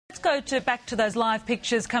Let's go back to those live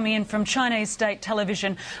pictures coming in from Chinese state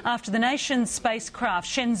television after the nation's spacecraft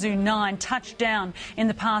Shenzhou 9 touched down in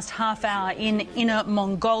the past half hour in Inner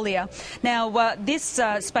Mongolia. Now, this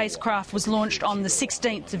spacecraft was launched on the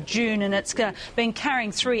 16th of June and it's been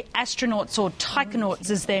carrying 3 astronauts, or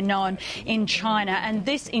taikonauts as they're known, in China. And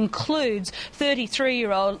this includes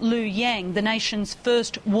 33-year-old Liu Yang, the nation's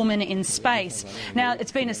first woman in space. Now,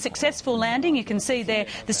 it's been a successful landing. You can see there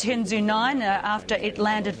the Shenzhou 9 after it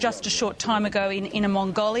landed just a short time ago in Inner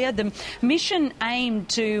Mongolia. The mission aimed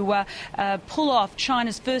to pull off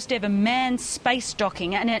China's first ever manned space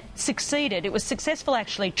docking, and it succeeded. It was successful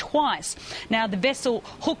actually twice. Now, the vessel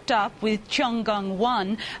hooked up with Tiangong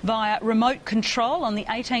 1 via remote control on the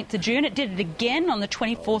 18th of June. It did it again on the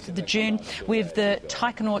 24th of June with the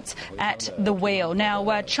taikonauts at the wheel.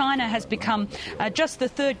 Now, China has become just the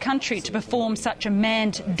 3rd country to perform such a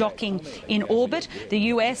manned docking in orbit. The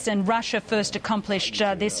US and Russia first accomplished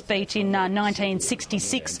this feat in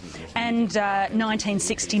 1966 and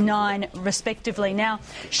 1969 respectively. Now,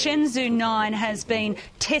 Shenzhou 9 has been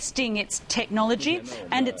testing its technology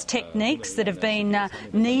and its techniques that have been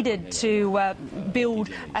needed to build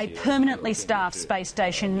a permanently staffed space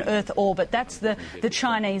station in Earth orbit. That's the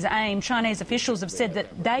Chinese aim. Chinese officials have said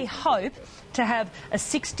that they hope to have a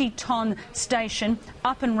 60-ton station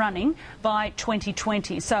up and running by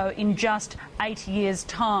 2020, so in just 8 years'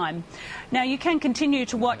 time. Now, you can continue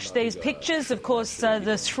to watch these pictures. Of course,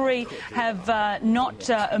 the 3 have not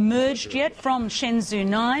emerged yet from Shenzhou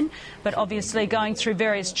 9, but obviously going through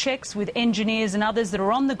various checks with engineers and others that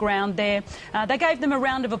are on the ground there. They gave them a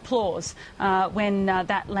round of applause when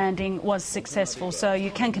that landing was successful. So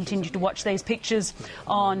you can continue to watch these pictures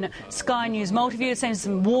on Sky News Multiview. It seems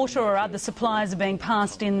some water or other supplies are being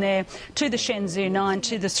passed in there to the Shenzhou 9,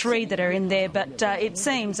 to the 3 that are in there, but it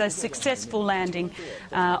seems a successful landing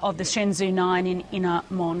of the Shenzhou 9 in Inner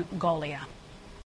Mongolia.